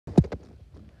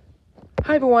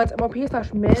Hi everyone, it's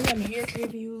MLP/Min. I'm here to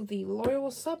review the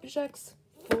Loyal Subjects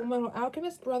Fullmetal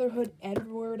Alchemist Brotherhood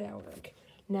Edward ELRIC.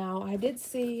 Now, I did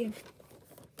see,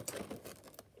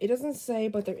 it doesn't say,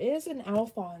 but there is an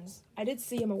Alphonse. I did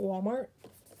see him at Walmart.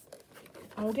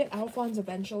 I'll get Alphonse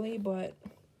eventually, but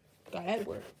got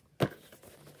Edward.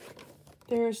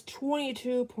 There's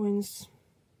 22 points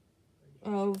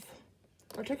of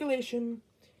articulation.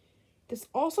 This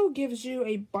also gives you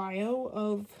a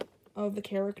bio of the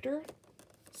character.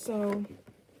 So,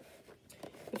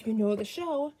 if you know the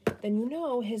show, then you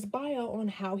know his bio on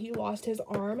how he lost his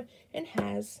arm and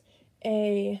has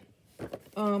a,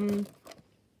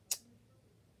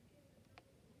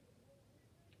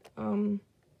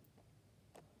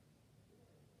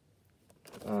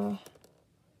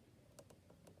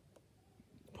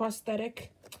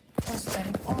 prosthetic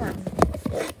arm.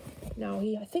 Now,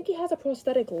 I think he has a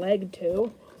prosthetic leg,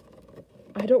 too.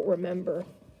 I don't remember.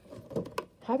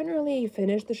 Haven't really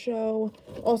finished the show.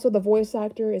 Also, the voice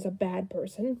actor is a bad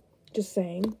person. Just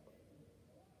saying.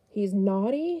 He's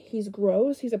naughty. He's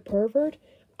gross. He's a pervert.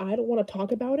 I don't want to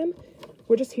talk about him.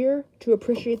 We're just here to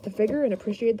appreciate the figure and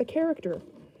appreciate the character.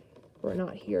 We're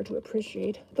not here to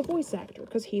appreciate the voice actor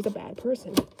because he's a bad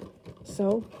person.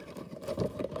 So,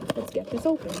 let's get this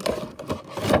open.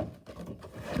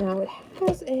 Now, it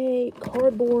has a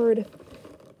cardboard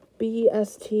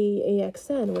BST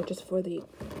AXN, which is for the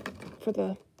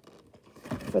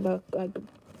like,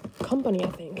 company, I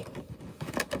think.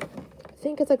 I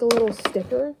think it's like a little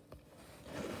sticker.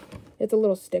 It's a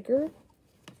little sticker.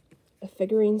 A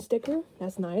figurine sticker.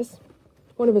 That's nice.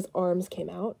 One of his arms came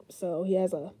out, so he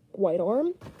has a white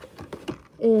arm.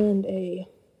 And a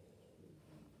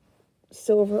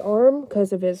silver arm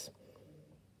because of his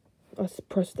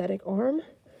prosthetic arm.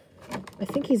 I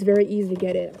think he's very easy to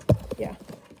get in. Yeah.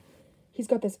 He's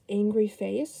got this angry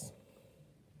face.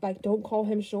 Like, don't call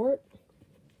him short.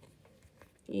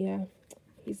 Yeah.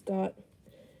 He's got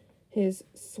his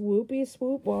swoopy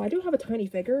swoop. Well, I do have a tiny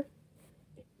figure.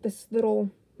 This little,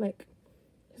 like,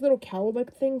 his little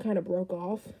cowl-like thing kind of broke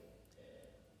off.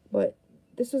 But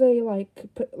this is a,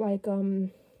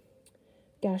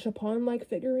 Gashapon-like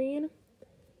figurine.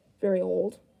 Very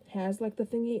old. Has, like, the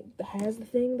thing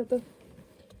that But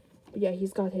yeah,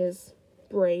 he's got his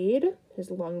braid,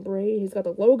 his long braid. He's got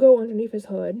the logo underneath his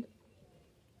hood.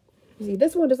 You see,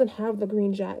 this one doesn't have the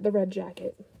the red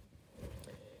jacket.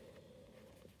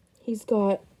 He's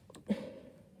got,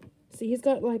 see, he's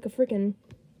got like a freaking,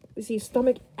 see,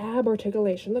 stomach ab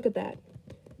articulation. Look at that.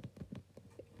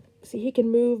 See, he can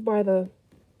move all the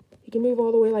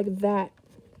way like that.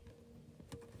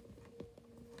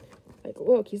 Like,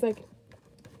 look, he's like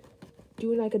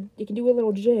doing like you can do a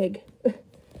little jig.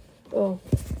 Oh.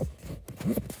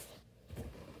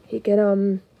 He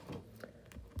can,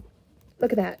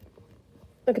 look at that.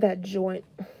 Look at that joint.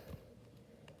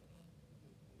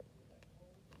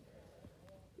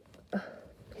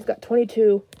 He's got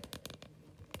 22.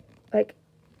 Like,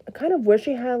 I kind of wish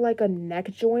he had, like, a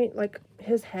neck joint. Like,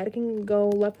 his head can go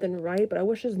left and right, but I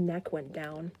wish his neck went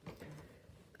down.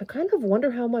 I kind of wonder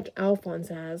how much Alphonse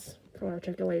has for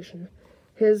articulation.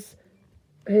 His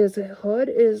hood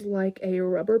is like a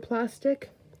rubber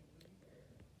plastic.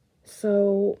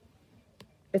 So,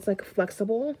 it's like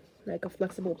flexible. Like a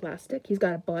flexible plastic. He's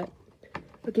got a butt.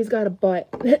 Look, he's got a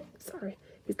butt. Sorry.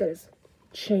 He's got his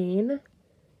chain.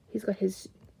 He's got his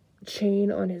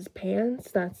chain on his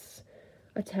pants that's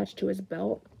attached to his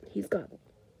belt. He's got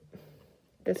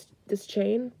this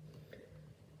chain.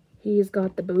 He's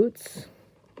got the boots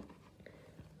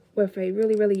with a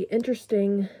really, really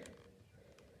interesting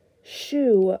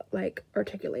shoe, like,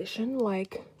 articulation.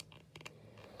 Like,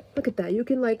 look at that. You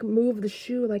can, like, move the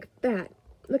shoe like that.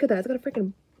 Look at that. It's got a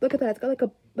freaking, look at that. It's got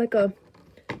like a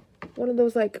one of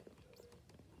those, like,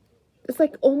 it's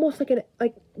like almost like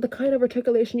the kind of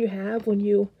articulation you have when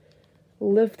you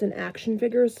lift an action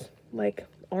figure's, like,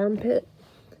 armpit.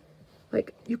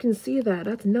 Like, you can see that.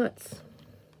 That's nuts.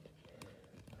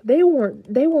 They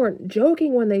weren't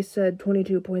joking when they said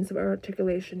 22 points of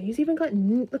articulation. He's even got,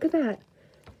 look at that.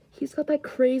 He's got that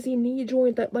crazy knee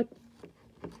joint that, like,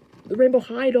 the Rainbow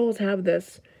High dolls have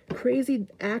this. Crazy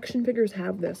action figures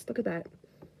have this. Look at that.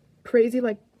 Crazy,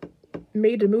 like,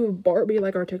 made to move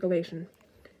Barbie-like articulation.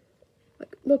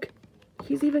 Like, look.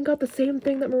 He's even got the same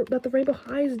thing that the Rainbow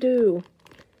Highs do.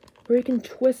 Where he can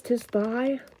twist his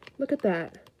thigh. Look at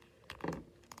that.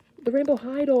 The Rainbow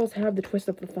High dolls have the twist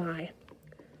of the thigh.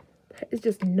 That is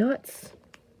just nuts.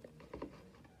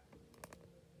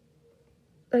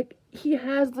 Like, he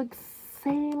has the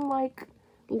same, like,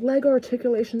 leg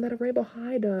articulation that a Rainbow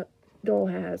High doll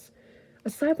has.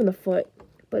 Aside from the foot.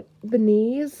 But the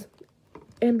knees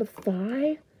and the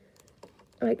thigh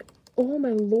Like, oh my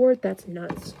lord, that's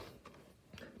nuts.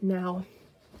 Now,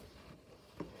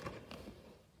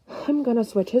 I'm gonna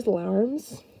switch his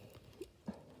alarms.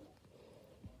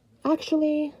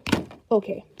 Actually,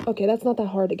 okay, that's not that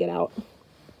hard to get out.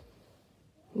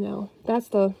 No, that's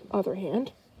the other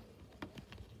hand.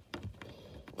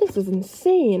 This is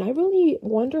insane. I really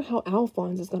wonder how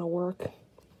Alphonse is gonna work.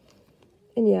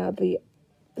 And yeah,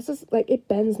 this is like, it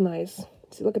bends nice.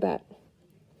 See, look at that.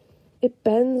 It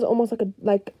bends almost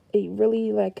like a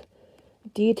really like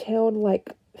detailed,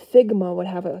 like Figma would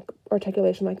have a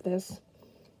articulation like this.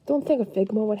 Don't think a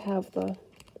Figma would have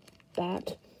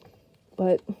that,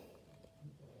 but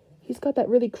he's got that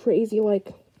really crazy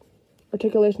like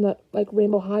articulation that like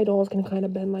Rainbow High dolls can kind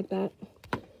of bend like that,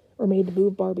 or made to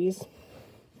move Barbies.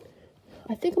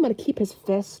 I think I'm gonna keep his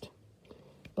fist,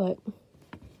 but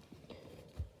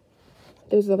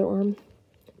there's the other arm.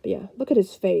 But yeah, look at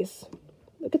his face.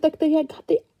 Look at, like,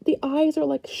 the eyes are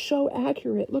like show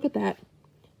accurate. Look at that.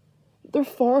 They're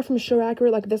far from show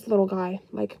accurate like this little guy.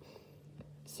 Like,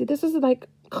 see, this is like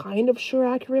kind of show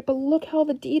accurate, but look how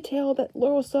the detail that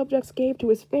Loyal Subjects gave to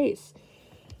his face.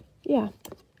 Yeah,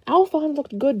 Alphonse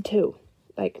looked good too.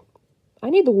 Like,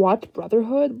 I need to watch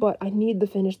Brotherhood, but I need to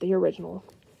finish the original.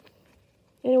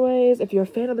 Anyways, if you're a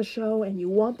fan of the show and you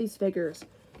want these figures,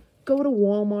 go to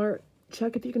Walmart,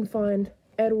 check if you can find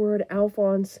Edward,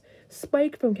 Alphonse,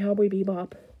 Spike from Cowboy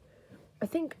Bebop.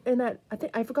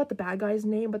 I forgot the bad guy's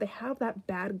name, but they have that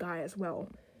bad guy as well.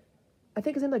 I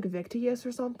think his name like Victius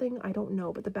or something. I don't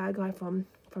know, but the bad guy from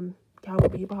Cowboy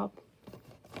Bebop.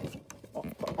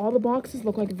 All the boxes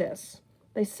look like this.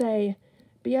 They say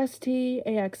BST,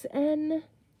 AXN,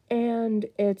 and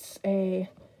it's a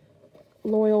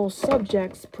Loyal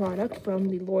Subjects product from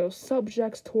the Loyal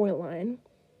Subjects toy line.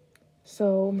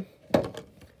 So,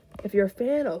 if you're a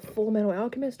fan of Fullmetal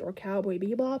Alchemist or Cowboy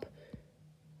Bebop,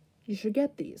 you should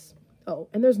get these. Oh,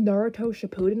 and there's Naruto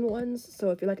Shippuden ones,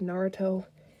 so if you like Naruto,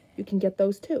 you can get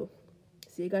those too.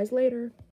 See you guys later.